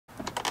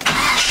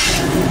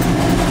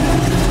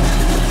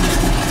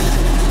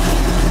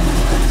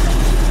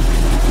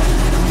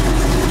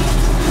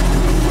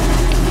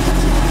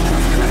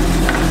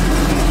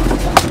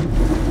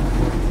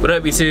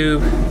up,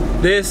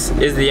 YouTube? This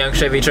is the Young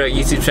Chevy Truck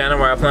YouTube channel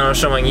where I plan on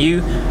showing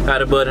you how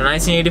to build a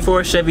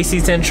 1984 Chevy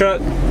C10 truck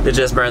that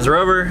just burns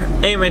rubber,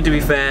 ain't meant to be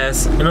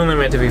fast, and only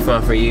meant to be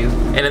fun for you.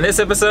 And in this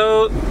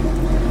episode,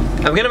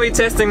 I'm gonna be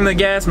testing the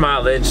gas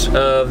mileage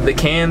of the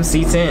Cammed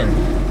C10.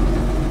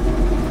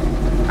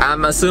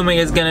 I'm assuming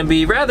it's gonna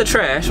be rather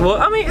trash.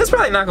 Well, I mean, it's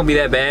probably not gonna be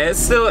that bad. It's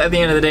still, at the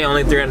end of the day,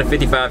 only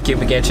 355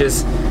 cubic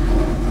inches.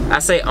 I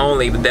say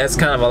only, but that's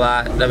kind of a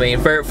lot. I mean,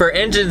 for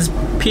engines,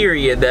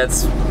 period,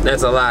 that's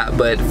a lot.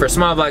 But for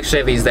small block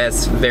Chevys,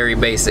 that's very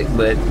basic.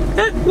 But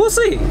we'll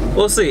see.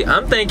 We'll see.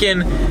 I'm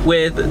thinking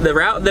with the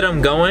route that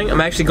I'm going, I'm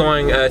actually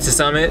going to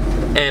Summit,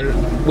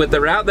 and with the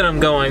route that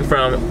I'm going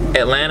from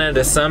Atlanta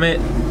to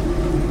Summit,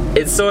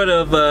 it's sort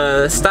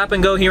of stop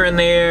and go here and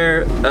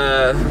there.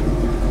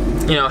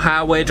 You know,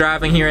 highway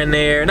driving here and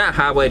there. Not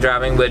highway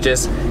driving, but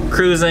just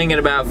cruising at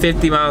about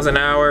 50 miles an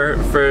hour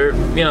for,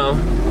 you know,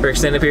 for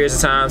extended periods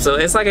of time. So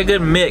it's like a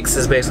good mix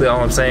is basically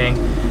all I'm saying.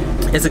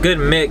 It's a good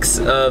mix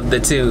of the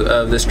two,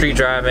 of the street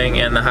driving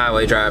and the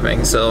highway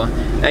driving. So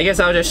I guess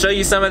I'll just show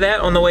you some of that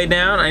on the way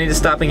down. I need to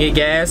stop and get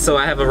gas so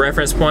I have a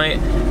reference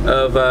point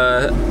of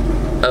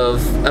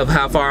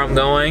how far I'm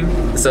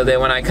going, so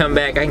that when I come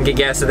back I can get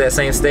gas at that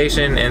same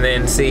station and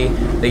then see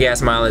the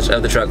gas mileage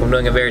of the truck. I'm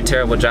doing a very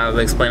terrible job of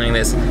explaining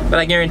this, but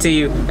I guarantee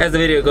you as the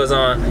video goes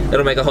on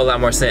it'll make a whole lot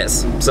more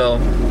sense. So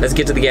let's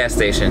get to the gas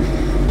station.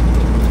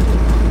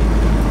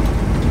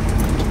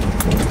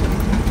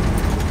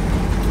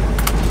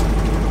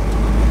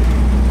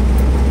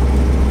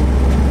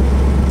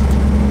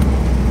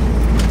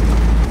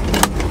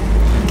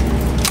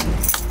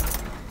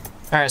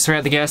 Alright, so we're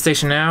at the gas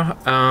station now.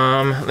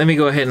 Let me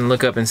go ahead and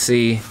look up and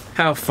see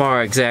how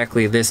far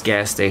exactly this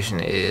gas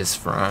station is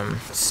from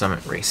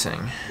Summit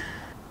Racing.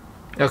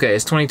 Okay,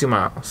 it's 22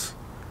 miles.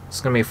 It's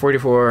gonna be a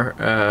 44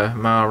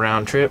 mile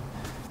round trip.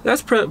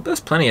 That's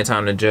plenty of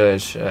time to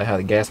judge how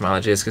the gas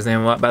mileage is, because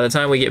then by the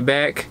time we get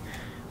back,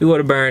 we would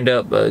have burned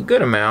up a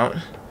good amount,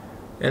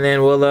 and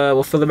then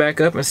we'll fill it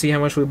back up and see how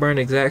much we burned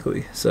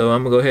exactly. So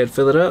I'm gonna go ahead and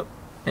fill it up,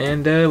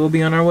 and we'll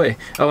be on our way.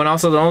 Oh, and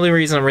also the only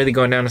reason I'm really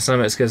going down to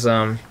Summit is because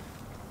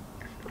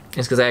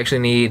I actually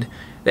need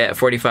that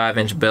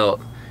 45-inch belt.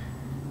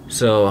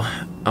 So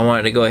I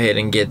wanted to go ahead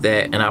and get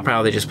that, and I'll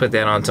probably just put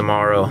that on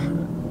tomorrow.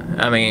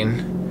 I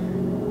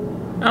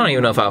mean, I don't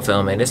even know if I'll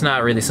film it. It's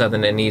not really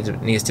something that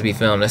needs to be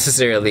filmed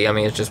necessarily. I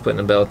mean, it's just putting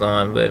the belt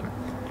on, but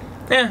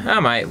yeah, I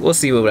might. We'll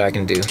see what I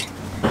can do.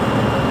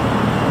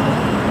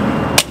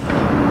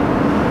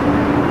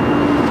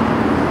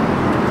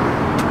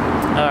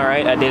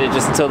 Alright, I did it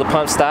just until the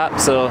pump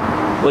stopped, so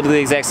we'll do the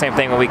exact same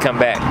thing when we come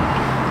back.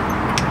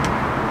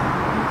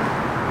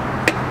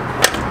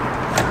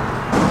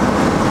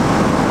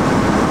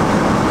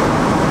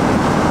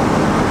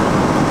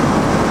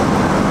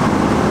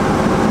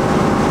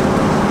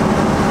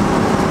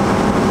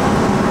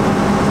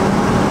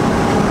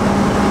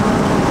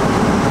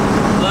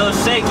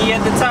 Shaky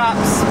at the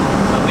tops,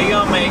 but we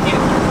gonna make it.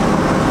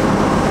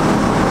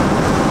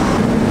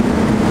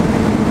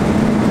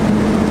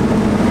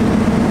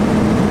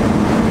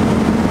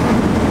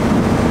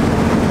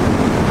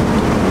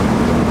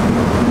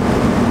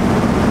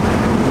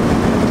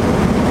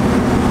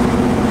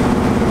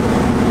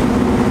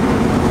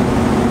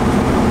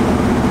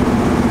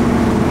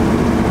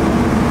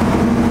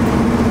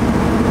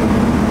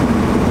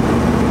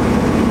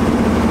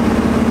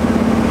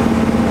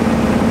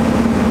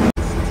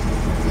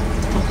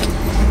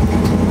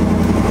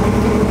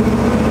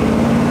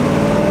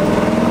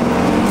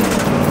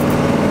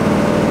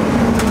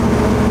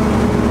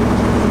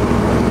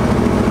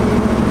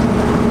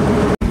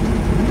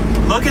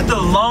 Look at the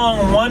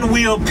long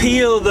one-wheel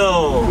peel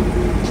though.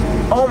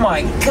 Oh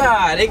my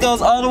God, it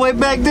goes all the way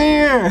back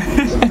there.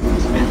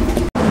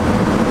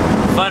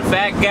 Fun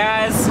fact,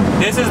 guys,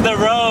 this is the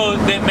road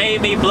that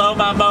made me blow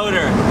my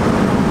motor.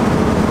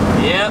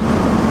 Yep,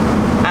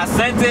 I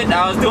sent it,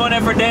 I was doing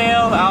it for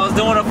Dale, I was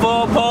doing a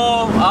full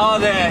pull, all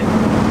that.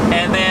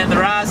 And then the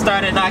rod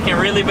started knocking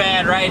really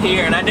bad right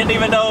here, and I didn't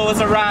even know it was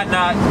a rod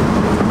knock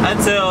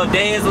until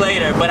days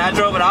later. But I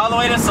drove it all the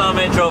way to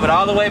Summit, drove it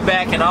all the way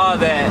back and all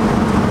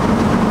that.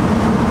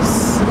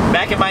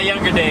 Back in my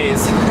younger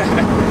days.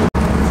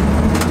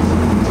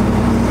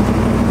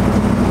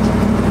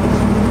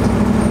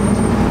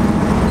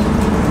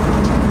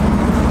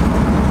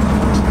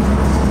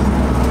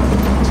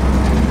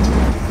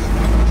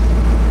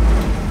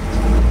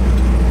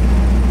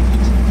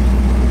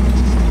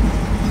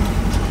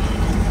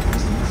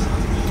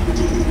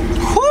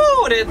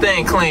 Whoo, that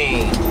thing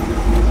clean.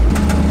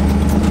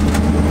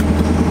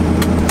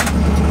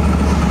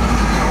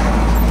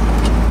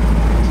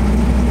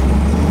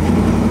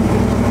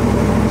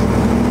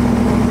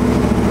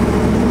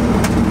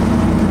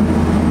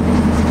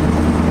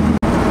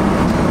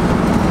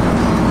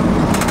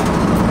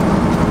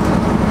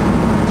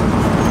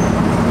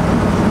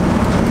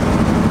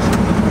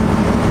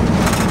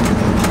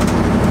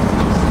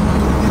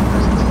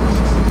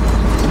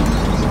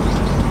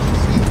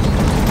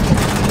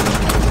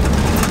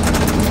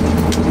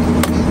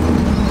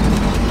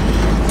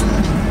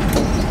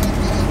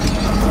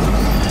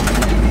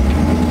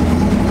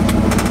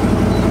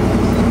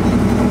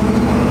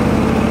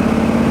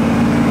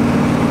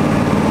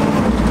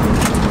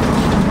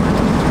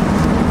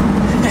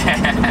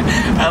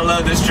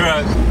 this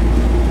truck.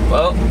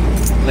 Well,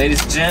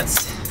 ladies and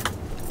gents,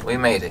 we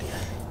made it.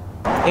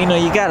 You know,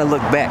 you gotta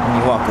look back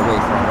when you walk away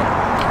from it.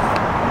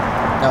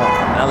 Oh,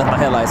 I left my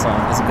headlights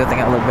on. It's a good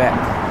thing I look back.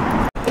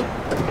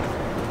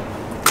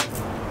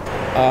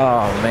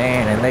 Oh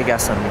man, and they got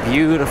some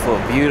beautiful,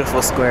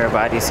 beautiful square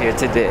bodies here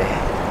today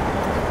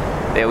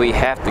that we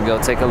have to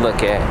go take a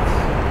look at.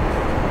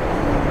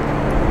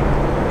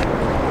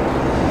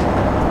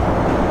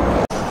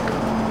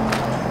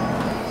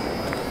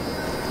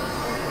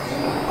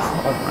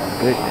 Oh my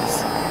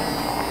goodness.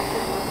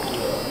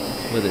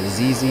 With a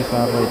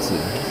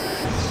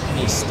th400.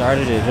 He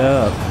started it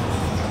up.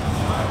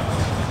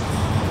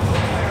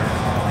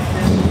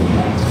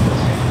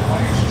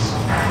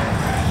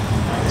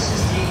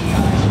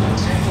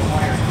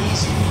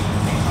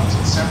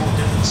 Several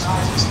different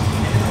sizes,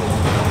 and individual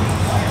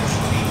wires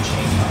will be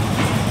changed out.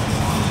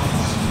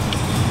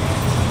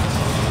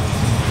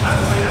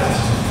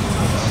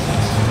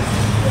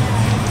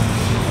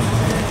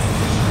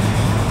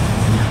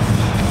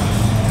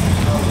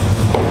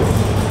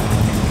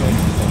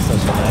 That's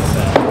such a nice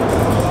sound.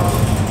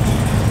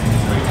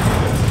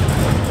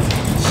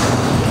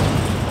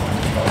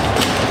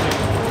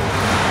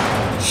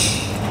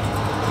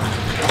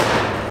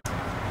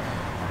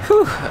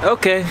 Whew,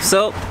 okay,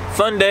 so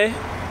fun day.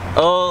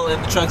 Oh,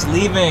 and the truck's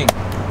leaving.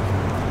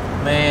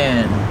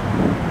 Man,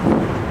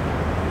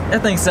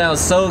 that thing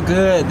sounds so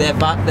good. That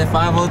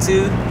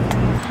 502.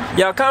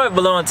 Y'all comment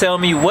below and tell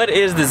me, what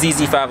is the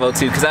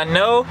th400? Because I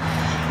know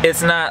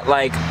it's not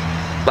like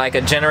a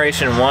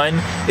generation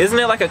 1. Isn't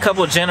it like a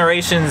couple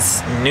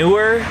generations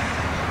newer?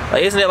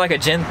 Like, isn't it like a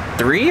Gen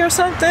 3 or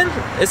something?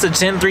 It's a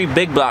Gen 3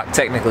 big block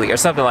technically, or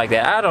something like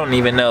that. I don't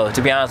even know,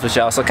 to be honest with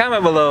y'all. So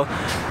comment below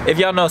if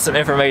y'all know some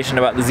information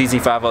about the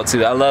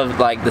th400. I love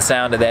like the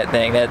sound of that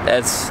thing.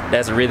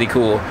 That's really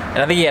cool. And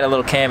I think he had a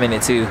little cam in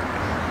it too.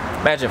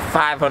 Imagine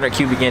 500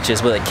 cubic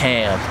inches with a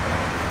cam.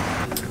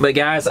 But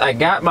guys, I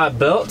got my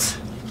belt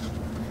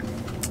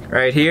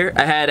right here.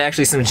 I had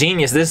actually some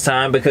genius this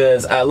time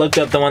because I looked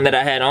up the one that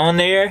I had on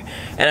there,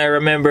 and I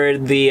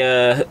remembered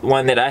the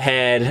one that I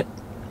had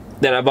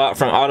that I bought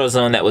from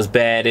AutoZone that was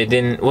bad. It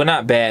didn't, well,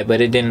 not bad,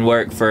 but it didn't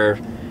work for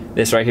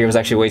this right here. It was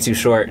actually way too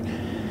short.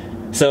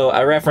 So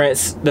I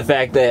referenced the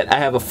fact that I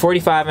have a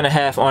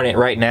 45.5 on it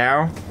right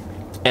now,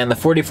 and the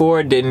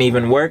 44 didn't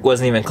even work,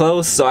 wasn't even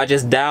close. So I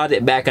just dialed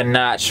it back a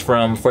notch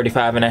from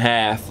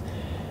 45.5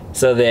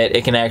 so that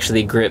it can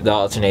actually grip the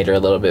alternator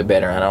a little bit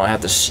better. I don't have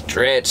to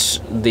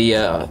stretch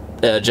the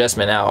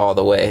adjustment out all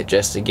the way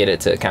just to get it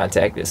to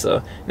contact it.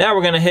 So now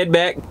we're gonna head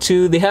back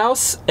to the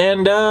house,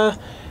 and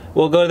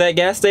we'll go to that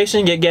gas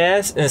station, get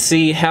gas, and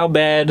see how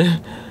bad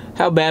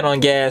on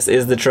gas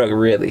is the truck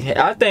really.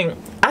 I think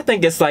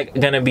it's like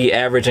gonna be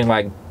averaging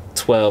like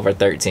 12 or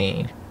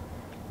 13.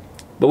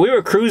 But we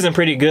were cruising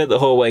pretty good the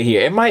whole way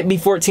here. It might be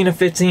 14 or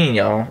 15,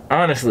 y'all.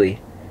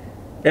 Honestly.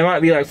 It might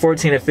be like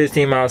 14 or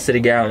 15 miles to the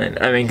gallon.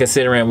 I mean,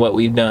 considering what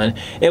we've done.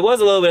 It was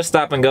a little bit of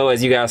stop and go,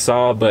 as you guys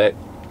saw, but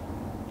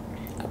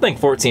I think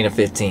 14 or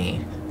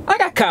 15. I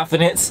got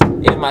confidence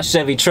in my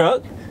Chevy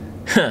truck.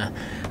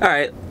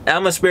 Alright,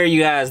 I'm gonna spare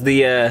you guys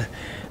the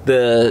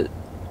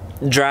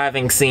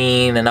driving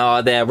scene and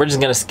all that. We're just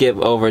gonna skip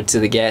over to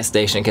the gas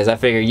station because I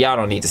figure y'all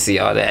don't need to see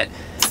all that.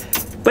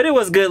 But it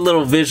was good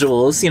little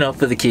visuals, you know,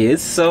 for the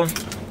kids. So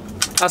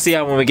I'll see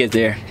y'all when we get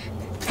there.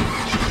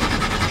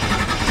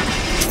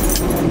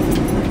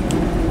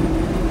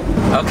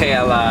 Okay,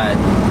 I lied.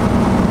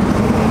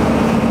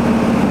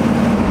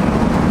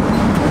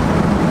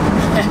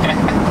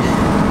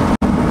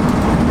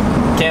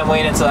 Can't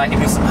wait until I can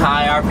do some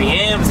high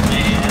RPMs,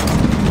 man.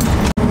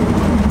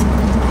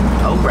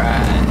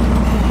 Alright.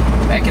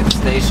 Back at the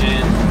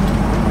station.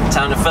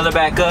 Time to fill it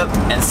back up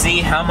and see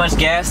how much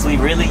gas we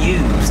really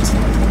used.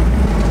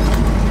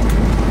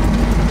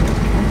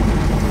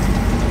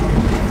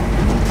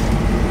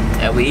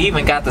 And we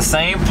even got the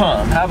same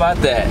pump. How about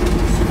that?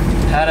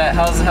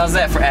 How's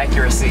that for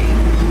accuracy?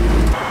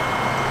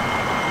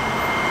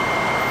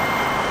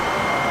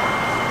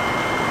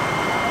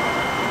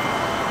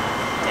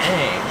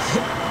 Dang.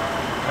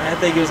 I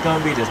didn't think it was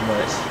gonna be this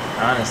much,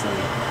 honestly.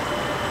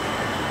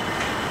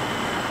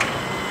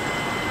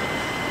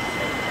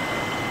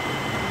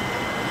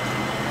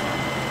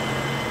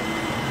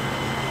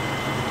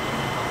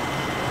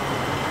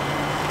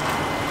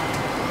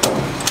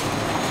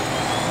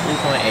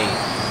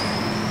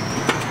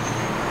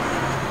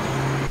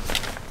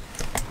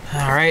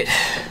 Alright,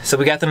 so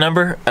we got the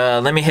number.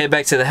 Let me head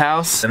back to the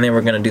house and then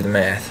we're gonna do the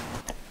math.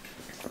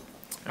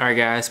 Alright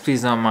guys,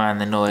 please don't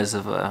mind the noise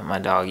of my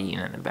dog eating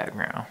in the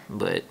background,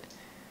 but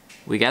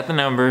we got the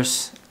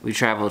numbers. We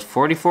traveled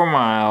 44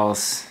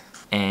 miles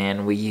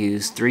and we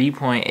used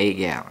 3.8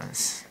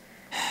 gallons.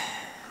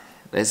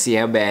 Let's see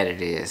how bad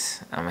it is.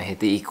 I'm gonna hit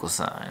the equal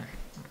sign.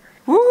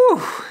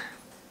 Woo!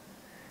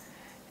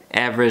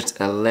 Averaged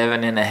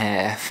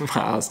 11.5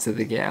 miles to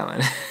the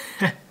gallon.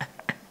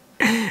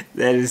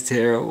 That is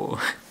terrible.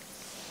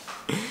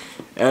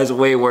 That was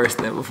way worse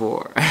than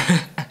before.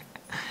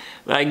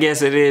 But I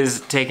guess it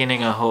is taking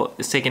in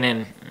it's taking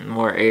in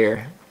more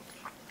air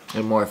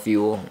and more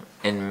fuel.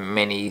 in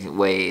many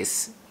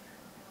ways.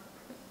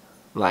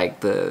 Like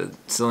the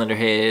cylinder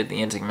head,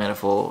 the intake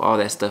manifold, all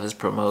that stuff is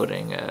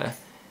promoting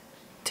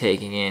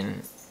taking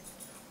in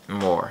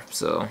more.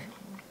 So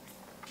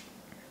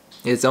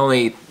it's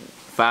only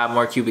 5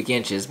 more cubic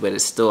inches, but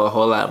it's still a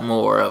whole lot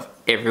more of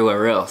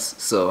everywhere else.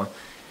 So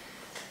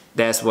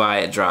that's why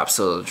it dropped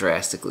so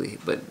drastically.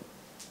 But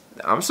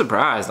I'm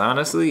surprised,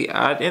 honestly.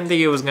 I didn't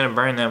think it was gonna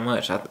burn that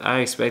much. I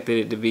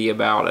expected it to be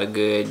about a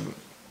good,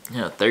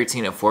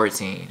 13 or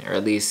 14, or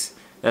at least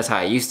that's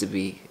how it used to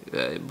be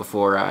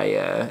before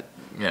I,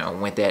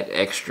 went that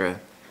extra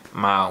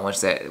mile,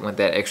 went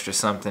that extra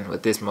something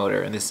with this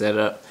motor and this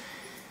setup.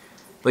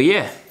 But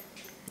yeah,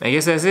 I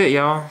guess that's it,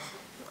 y'all.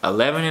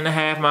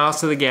 11.5 miles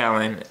to the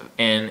gallon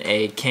in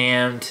a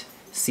Cammed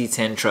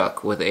C10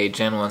 truck with a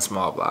Gen 1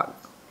 small block,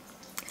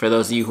 for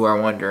those of you who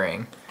are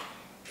wondering.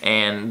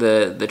 And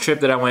the trip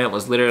that I went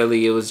was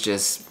literally, it was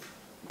just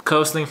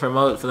coasting for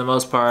the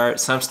most part.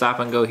 Some stop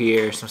and go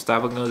here, some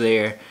stop and go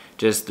there,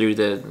 just through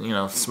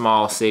the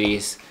small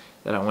cities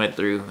that I went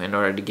through in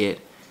order to get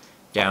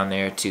down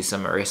there to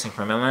Summit Racing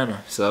from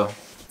Atlanta. So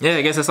yeah,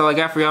 I guess that's all I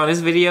got for y'all in this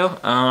video.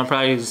 I'm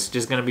probably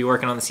just gonna be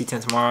working on the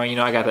C10 tomorrow.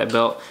 I got that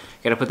belt,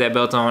 gotta put that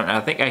belt on. I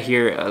think I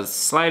hear a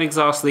slight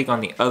exhaust leak on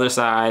the other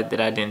side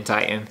that I didn't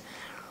tighten.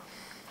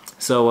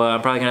 So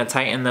I'm probably gonna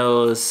tighten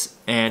those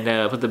and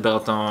put the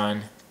belt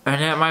on.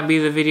 And that might be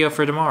the video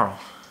for tomorrow.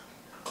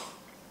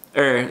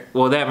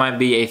 Well, that might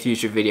be a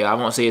future video. I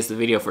won't say it's the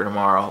video for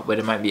tomorrow, but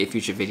it might be a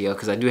future video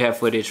because I do have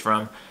footage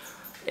from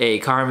a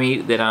car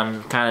meet that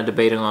I'm kind of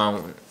debating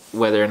on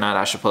whether or not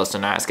I should post or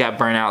not. It's got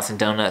burnouts and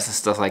donuts and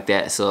stuff like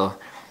that, so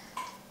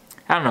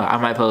I don't know. I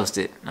might post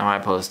it.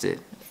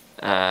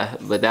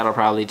 But that'll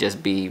probably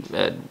just be,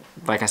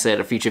 like I said,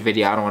 a future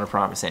video. I don't want to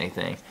promise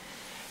anything.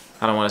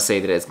 I don't want to say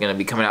that it's gonna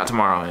be coming out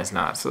tomorrow and it's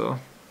not. So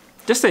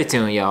just stay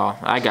tuned, y'all.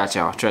 I got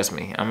y'all. Trust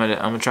me. I'm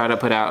gonna try to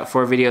put out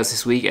 4 videos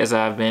this week, as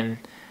I've been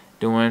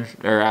doing,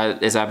 or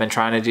as I've been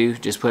trying to do.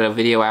 Just put a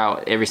video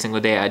out every single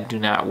day. I do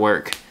not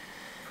work.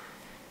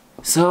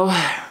 So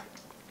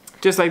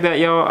just like that,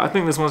 y'all. I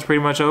think this one's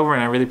pretty much over,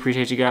 and I really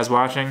appreciate you guys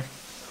watching.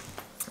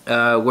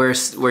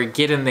 We're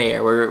getting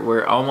there.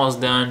 We're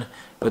almost done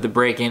with the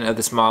break-in of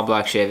the small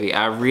block Chevy.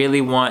 I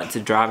really want to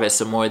drive it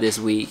some more this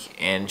week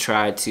and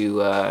try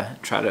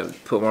to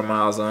put more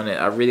miles on it.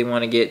 I really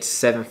want to get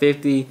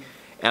 750,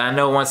 and I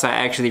know once I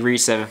actually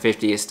reach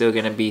 750, it's still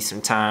gonna be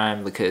some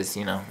time because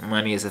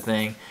money is a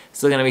thing. It's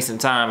still gonna be some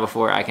time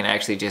before I can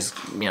actually just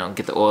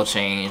get the oil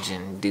change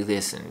and do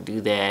this and do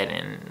that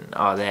and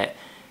all that,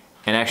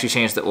 and actually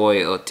change the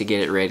oil to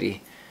get it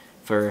ready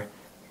for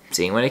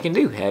seeing what it can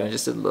do, having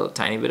just a little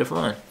tiny bit of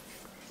fun.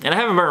 And I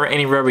haven't burnt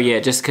any rubber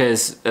yet, just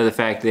because of the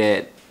fact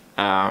that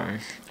I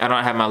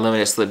don't have my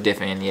limited slip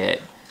diff in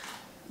yet.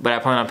 But I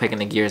plan on picking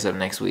the gears up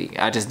next week.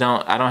 I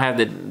don't have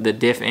the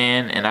diff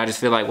in, and I just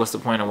feel like what's the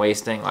point of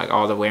wasting like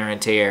all the wear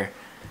and tear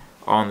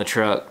on the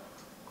truck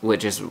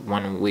with just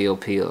one wheel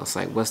peel? It's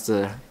like, what's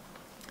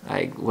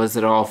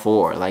it all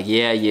for? Like,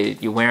 yeah,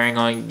 you're wearing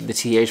on the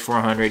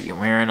th400, you're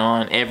wearing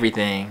on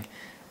everything,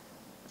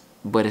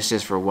 but it's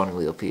just for one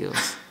wheel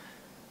peels.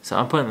 So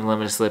I'm putting the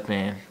limited slip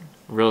in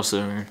real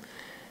soon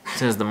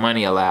as the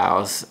money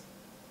allows,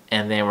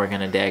 and then we're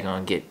gonna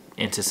daggone get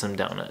into some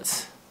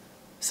donuts.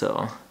 So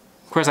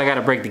of course I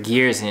gotta break the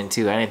gears in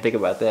too. I didn't think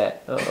about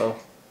that. Uh-oh.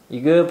 You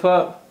good,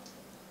 pup?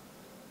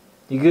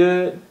 You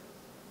good?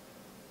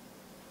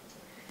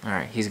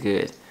 Alright, he's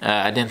good.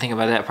 I didn't think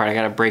about that part. I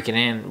gotta break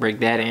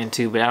that in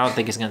too, but I don't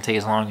think it's gonna take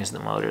as long as the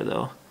motor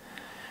though.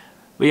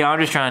 But yeah, I'm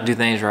just trying to do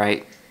things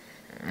right.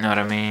 You know what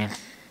I mean?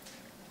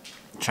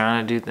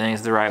 Trying to do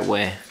things the right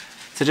way.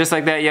 So just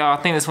like that, y'all,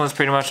 I think this one's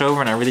pretty much over,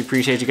 and I really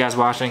appreciate you guys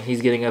watching.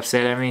 He's getting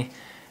upset at me.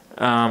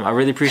 I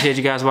really appreciate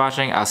you guys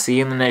watching. I'll see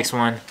you in the next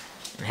one,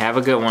 and have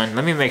a good one.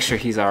 Let me make sure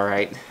he's all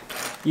right.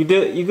 You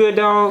good,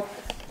 dog?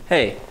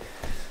 Hey.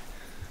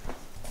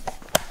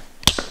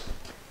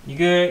 You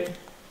good?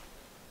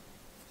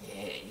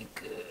 Yeah, you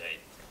good.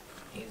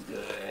 He's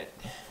good.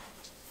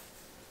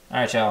 All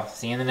right, y'all.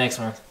 See you in the next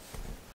one.